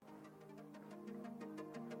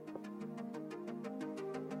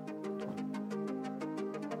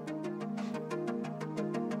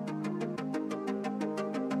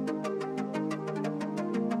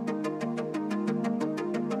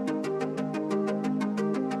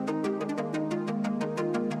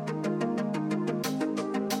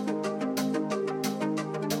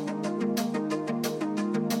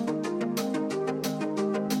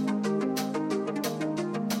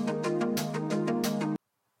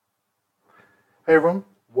Hey everyone,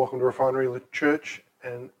 welcome to Refinery Church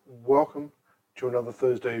and welcome to another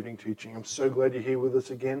Thursday evening teaching. I'm so glad you're here with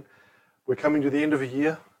us again. We're coming to the end of a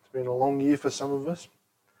year. It's been a long year for some of us,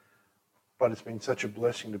 but it's been such a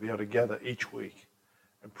blessing to be able to gather each week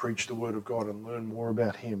and preach the Word of God and learn more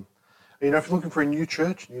about Him. And if you're looking for a new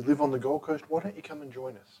church and you live on the Gold Coast, why don't you come and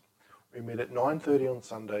join us? We meet at 9:30 on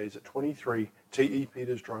Sundays at 23 T.E.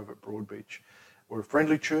 Peters Drive at Broadbeach. We're a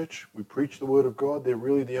friendly church. We preach the Word of God. They're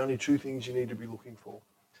really the only two things you need to be looking for.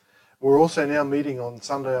 We're also now meeting on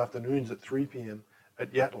Sunday afternoons at 3 p.m.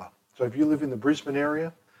 at Yatala. So if you live in the Brisbane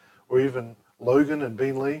area or even Logan and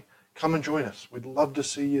Beenleigh, come and join us. We'd love to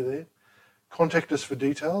see you there. Contact us for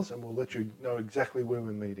details and we'll let you know exactly where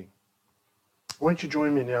we're meeting. Why don't you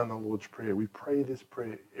join me now in the Lord's Prayer? We pray this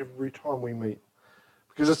prayer every time we meet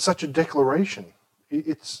because it's such a declaration.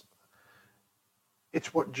 It's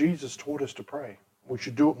what Jesus taught us to pray. We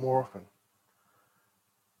should do it more often.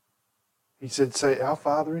 He said, say, Our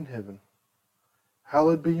Father in heaven,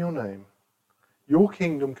 hallowed be your name. Your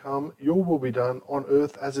kingdom come, your will be done on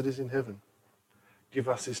earth as it is in heaven. Give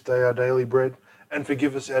us this day our daily bread and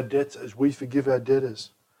forgive us our debts as we forgive our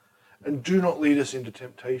debtors. And do not lead us into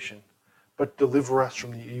temptation, but deliver us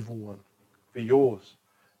from the evil one. For yours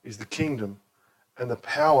is the kingdom and the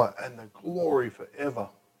power and the glory forever.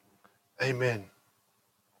 Amen.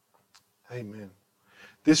 Amen.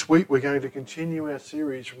 This week we're going to continue our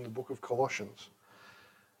series from the book of Colossians.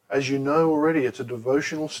 As you know already, it's a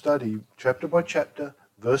devotional study, chapter by chapter,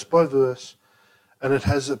 verse by verse, and it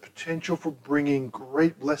has the potential for bringing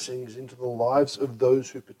great blessings into the lives of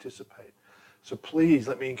those who participate. So please,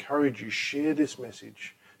 let me encourage you, share this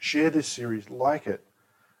message, share this series, like it.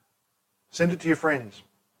 Send it to your friends.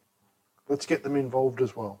 Let's get them involved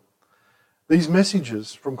as well. These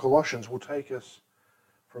messages from Colossians will take us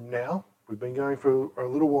from now. We've been going for a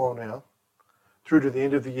little while now, through to the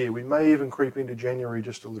end of the year. We may even creep into January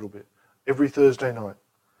just a little bit, every Thursday night.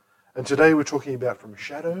 And today we're talking about from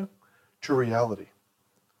shadow to reality.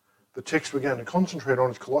 The text we're going to concentrate on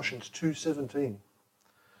is Colossians 2:17. It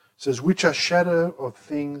says, which are shadow of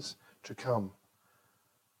things to come,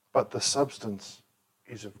 but the substance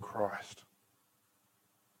is of Christ.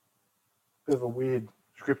 Bit of a weird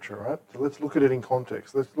scripture, right? So let's look at it in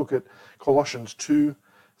context. Let's look at Colossians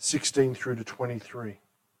 2:16 through to 23.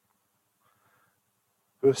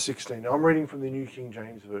 Verse 16. Now I'm reading from the New King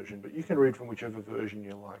James Version, but you can read from whichever version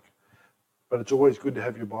you like. But it's always good to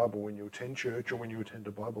have your Bible when you attend church or when you attend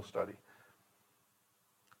a Bible study.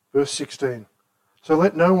 Verse 16. So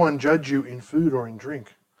let no one judge you in food or in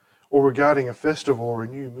drink, or regarding a festival or a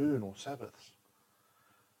new moon or Sabbaths,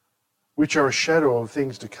 which are a shadow of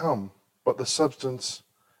things to come, but the substance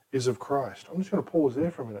is of Christ. I'm just going to pause there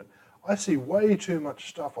for a minute. I see way too much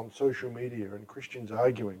stuff on social media and Christians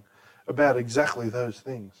arguing about exactly those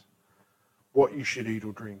things. What you should eat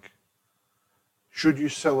or drink. Should you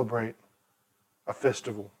celebrate a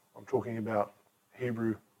festival? I'm talking about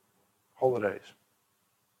Hebrew holidays.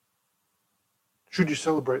 Should you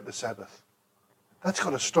celebrate the Sabbath? That's got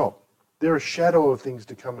to stop. They're a shadow of things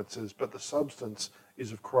to come, it says, but the substance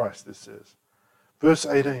is of Christ, this says. Verse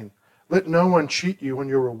 18. Let no one cheat you on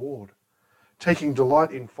your reward, taking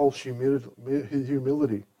delight in false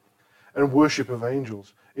humility and worship of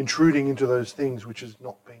angels, intruding into those things which has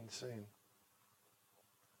not been seen,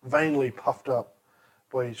 vainly puffed up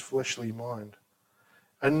by his fleshly mind,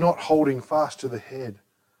 and not holding fast to the head,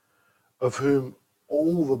 of whom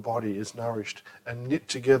all the body is nourished and knit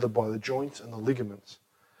together by the joints and the ligaments,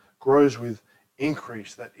 grows with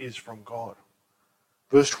increase that is from God.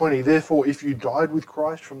 Verse 20, therefore, if you died with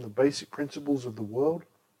Christ from the basic principles of the world,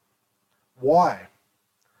 why,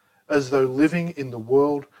 as though living in the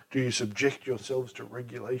world, do you subject yourselves to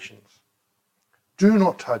regulations? Do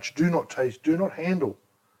not touch, do not taste, do not handle,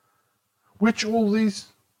 which all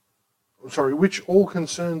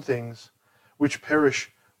concern things which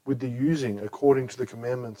perish with the using according to the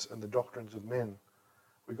commandments and the doctrines of men.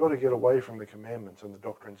 We've got to get away from the commandments and the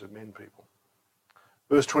doctrines of men, people.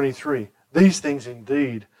 Verse 23, these things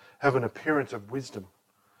indeed have an appearance of wisdom,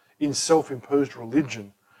 in self-imposed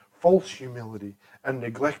religion, false humility, and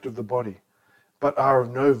neglect of the body, but are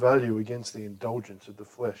of no value against the indulgence of the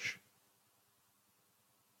flesh.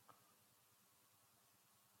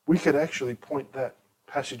 We could actually point that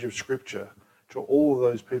passage of Scripture to all of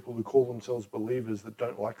those people who call themselves believers that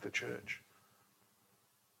don't like the church.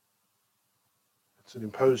 It's an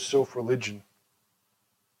imposed self-religion.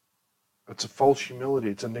 It's a false humility.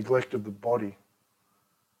 It's a neglect of the body.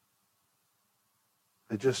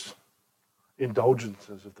 They're just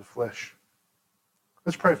indulgences of the flesh.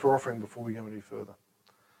 Let's pray for offering before we go any further.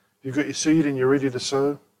 If you've got your seed and you're ready to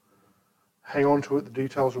sow, Hang on to it. The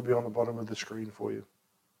details will be on the bottom of the screen for you.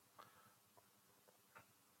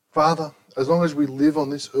 Father, as long as we live on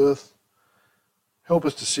this earth, help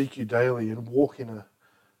us to seek you daily and walk in a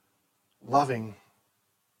loving,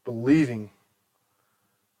 believing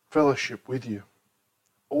fellowship with you,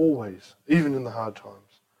 always, even in the hard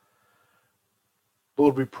times.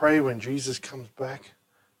 Lord, we pray when Jesus comes back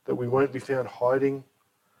that we won't be found hiding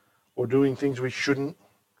or doing things we shouldn't.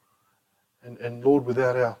 And Lord,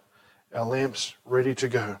 without our lamps ready to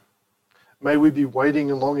go. May we be waiting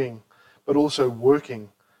and longing, but also working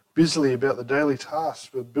busily about the daily tasks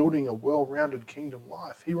for building a well-rounded kingdom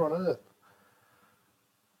life here on earth.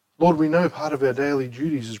 Lord, we know part of our daily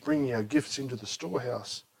duties is bringing our gifts into the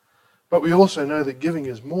storehouse, but we also know that giving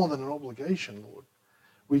is more than an obligation, Lord.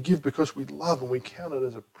 We give because we love, and we count it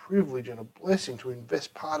as a privilege and a blessing to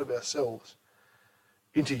invest part of ourselves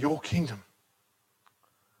into your kingdom.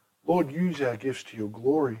 Lord, use our gifts to your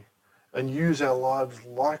glory and use our lives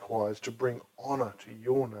likewise to bring honor to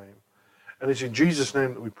your name. And it's in Jesus'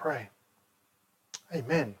 name that we pray.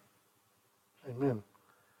 Amen. Amen.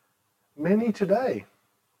 Many today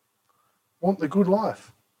want the good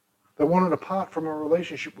life. They want it apart from a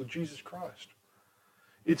relationship with Jesus Christ.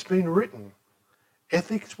 It's been written,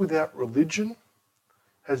 ethics without religion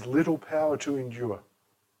has little power to endure.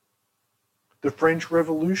 The French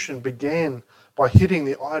Revolution began by hitting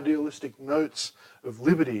the idealistic notes of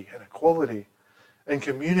liberty and equality and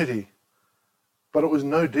community, but it was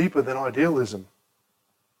no deeper than idealism.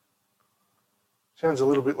 Sounds a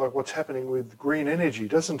little bit like what's happening with green energy,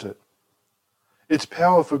 doesn't it? Its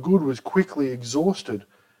power for good was quickly exhausted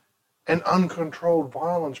and uncontrolled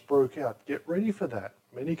violence broke out. Get ready for that.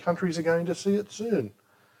 Many countries are going to see it soon.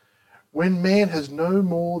 When man has no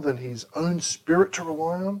more than his own spirit to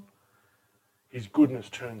rely on, his goodness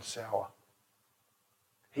turns sour.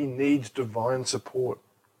 He needs divine support.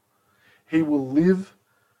 He will live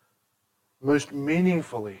most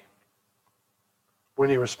meaningfully when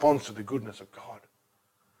he responds to the goodness of God.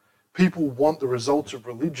 People want the results of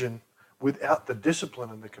religion without the discipline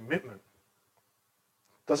and the commitment.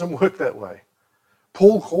 It doesn't work that way.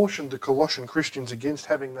 Paul cautioned the Colossian Christians against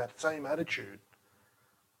having that same attitude.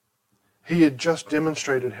 He had just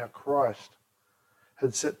demonstrated how Christ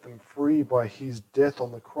had set them free by his death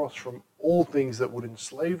on the cross from all things that would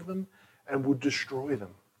enslave them and would destroy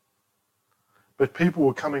them. But people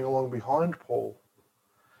were coming along behind Paul,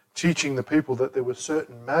 teaching the people that there were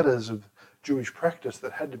certain matters of Jewish practice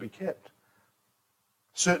that had to be kept,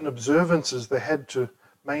 certain observances they had to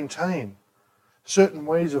maintain, certain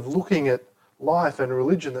ways of looking at life and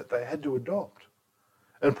religion that they had to adopt.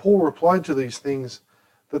 And Paul replied to these things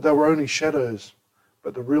that they were only shadows,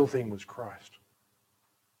 but the real thing was Christ.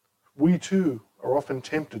 We too are often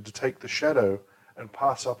tempted to take the shadow and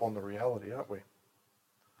pass up on the reality, aren't we?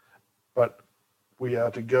 But we are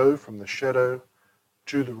to go from the shadow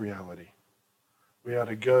to the reality. We are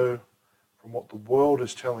to go from what the world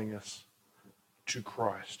is telling us to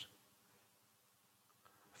Christ.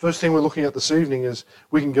 First thing we're looking at this evening is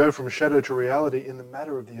we can go from shadow to reality in the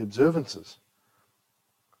matter of the observances.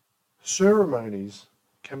 Ceremonies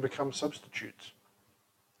can become substitutes.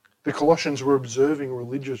 The Colossians were observing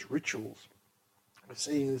religious rituals. We're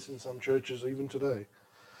seeing this in some churches even today.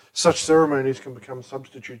 Such ceremonies can become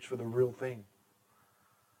substitutes for the real thing.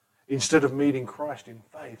 Instead of meeting Christ in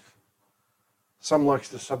faith, some likes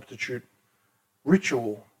to substitute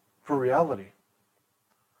ritual for reality.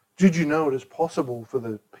 Did you know it is possible for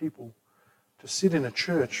the people to sit in a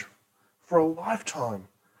church for a lifetime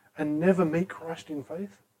and never meet Christ in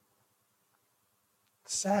faith?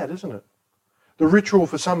 It's sad, isn't it? The ritual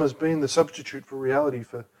for some has been the substitute for reality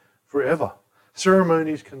for forever.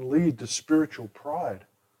 Ceremonies can lead to spiritual pride.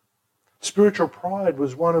 Spiritual pride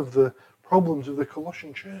was one of the problems of the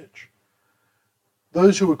Colossian church.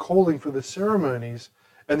 Those who were calling for the ceremonies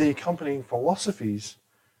and the accompanying philosophies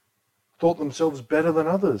thought themselves better than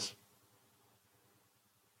others.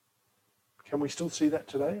 Can we still see that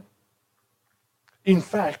today? In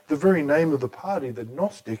fact, the very name of the party, the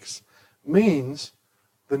Gnostics, means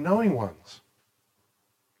the knowing ones.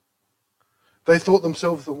 They thought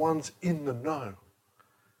themselves the ones in the know.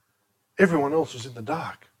 Everyone else was in the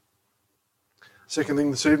dark. Second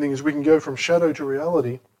thing this evening is we can go from shadow to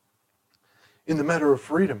reality in the matter of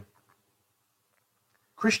freedom.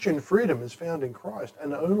 Christian freedom is found in Christ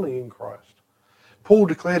and only in Christ. Paul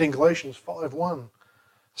declared in Galatians 5:1,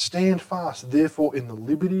 "Stand fast, therefore, in the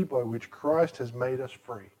liberty by which Christ has made us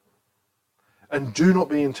free. And do not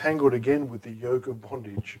be entangled again with the yoke of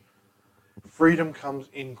bondage." Freedom comes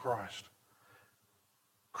in Christ.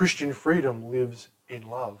 Christian freedom lives in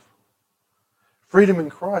love. Freedom in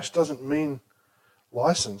Christ doesn't mean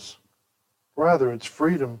license. Rather, it's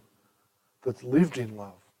freedom that's lived in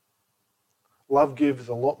love. Love gives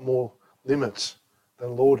a lot more limits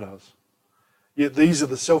than law does. Yet these are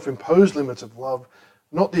the self-imposed limits of love,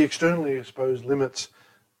 not the externally exposed limits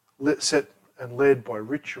set and led by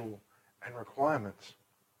ritual and requirements.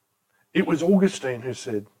 It was Augustine who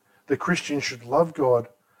said that Christians should love God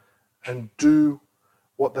and do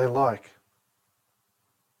what they like.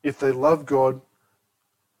 If they love God,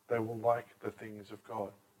 they will like the things of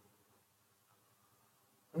God.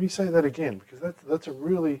 Let me say that again, because that's a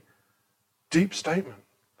really deep statement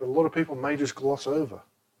that a lot of people may just gloss over.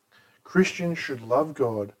 Christians should love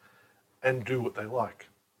God and do what they like.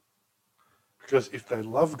 Because if they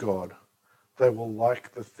love God, they will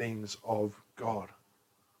like the things of God.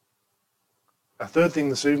 Our third thing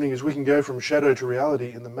this evening is we can go from shadow to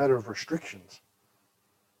reality in the matter of restrictions.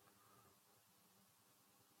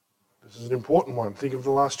 This is an important one. Think of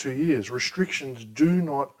the last 2 years. Restrictions do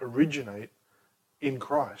not originate in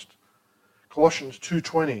Christ. Colossians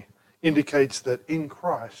 2:20 indicates that in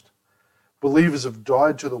Christ, believers have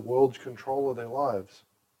died to the world's control of their lives.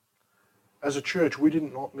 As a church, we did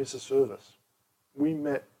not miss a service. We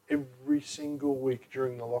met every single week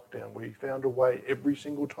during the lockdown. We found a way every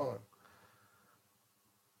single time.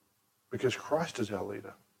 Because Christ is our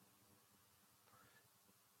leader.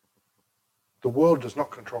 The world does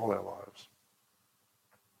not control our lives.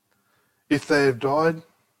 If they have died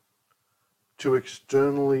to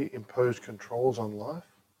externally imposed controls on life,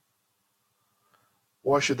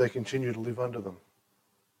 why should they continue to live under them?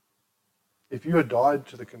 If you had died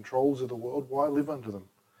to the controls of the world, why live under them?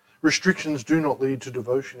 Restrictions do not lead to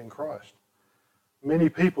devotion in Christ. Many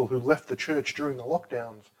people who left the church during the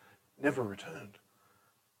lockdowns never returned.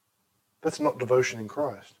 That's not devotion in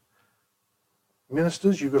Christ.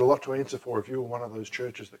 Ministers, you've got a lot to answer for if you were one of those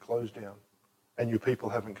churches that closed down and your people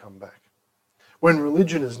haven't come back. When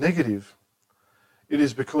religion is negative, it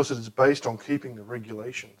is because it is based on keeping the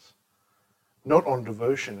regulations, not on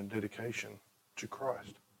devotion and dedication to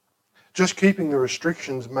Christ. Just keeping the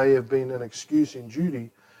restrictions may have been an excuse in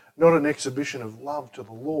duty, not an exhibition of love to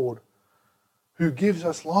the Lord, who gives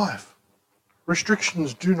us life.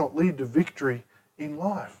 Restrictions do not lead to victory in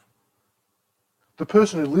life. The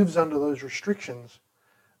person who lives under those restrictions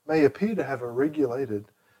may appear to have a regulated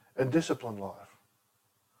and disciplined life,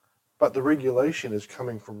 but the regulation is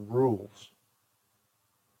coming from rules.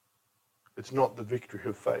 It's not the victory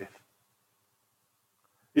of faith.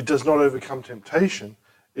 It does not overcome temptation.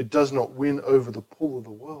 It does not win over the pull of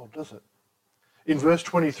the world, does it? In verse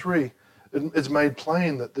 23, it's made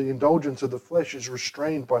plain that the indulgence of the flesh is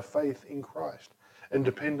restrained by faith in Christ and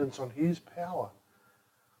dependence on his power.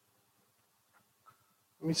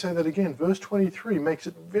 Let me say that again. Verse 23 makes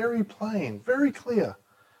it very plain, very clear,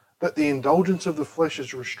 that the indulgence of the flesh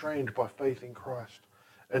is restrained by faith in Christ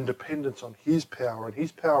and dependence on his power and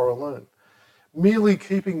his power alone. Merely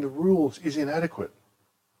keeping the rules is inadequate.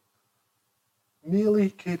 Merely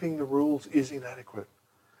keeping the rules is inadequate.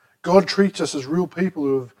 God treats us as real people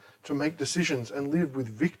who have to make decisions and live with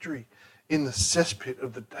victory in the cesspit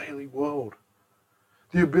of the daily world.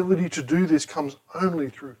 The ability to do this comes only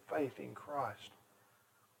through faith in Christ.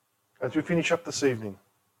 As we finish up this evening,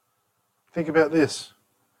 think about this.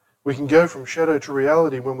 We can go from shadow to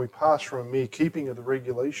reality when we pass from a mere keeping of the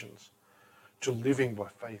regulations to living by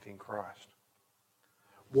faith in Christ.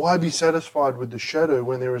 Why be satisfied with the shadow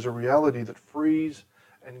when there is a reality that frees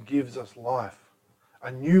and gives us life, a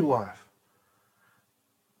new life?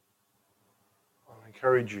 I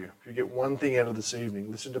encourage you, if you get one thing out of this evening,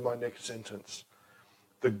 listen to my next sentence.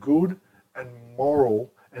 The good and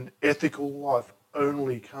moral and ethical life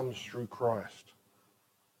only comes through Christ.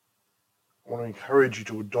 I want to encourage you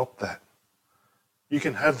to adopt that. You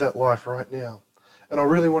can have that life right now. And I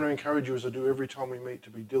really want to encourage you, as I do every time we meet, to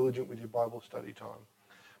be diligent with your Bible study time.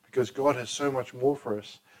 Because God has so much more for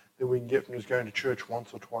us than we can get from just going to church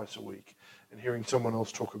once or twice a week and hearing someone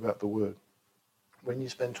else talk about the Word. When you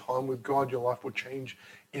spend time with God, your life will change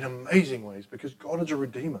in amazing ways because God is a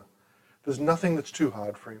redeemer. There's nothing that's too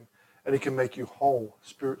hard for him, and he can make you whole,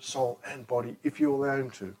 spirit, soul, and body if you allow him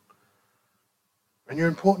to. And you're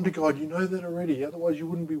important to God. You know that already. Otherwise, you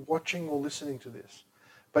wouldn't be watching or listening to this.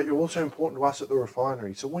 But you're also important to us at the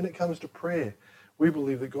refinery. So when it comes to prayer, we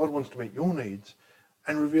believe that God wants to meet your needs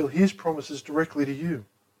and reveal his promises directly to you.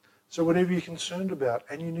 So whatever you're concerned about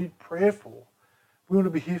and you need prayer for, we want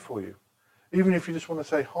to be here for you. Even if you just want to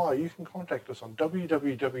say hi, you can contact us on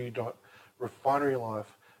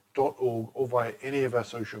www.refinerylife.org or via any of our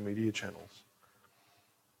social media channels.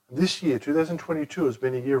 This year, 2022, has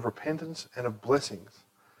been a year of repentance and of blessings.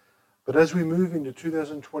 But as we move into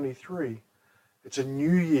 2023, it's a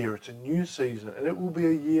new year, it's a new season, and it will be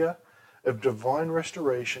a year of divine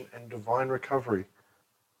restoration and divine recovery.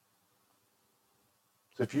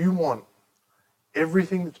 So if you want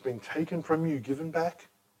everything that's been taken from you given back,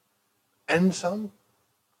 and some,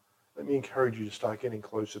 let me encourage you to start getting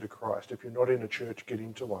closer to Christ. If you're not in a church, get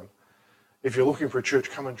into one. If you're looking for a church,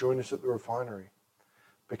 come and join us at the Refinery.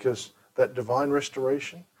 Because that divine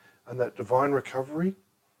restoration and that divine recovery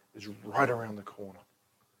is right around the corner.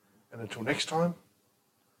 And until next time,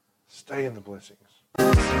 stay in the blessings.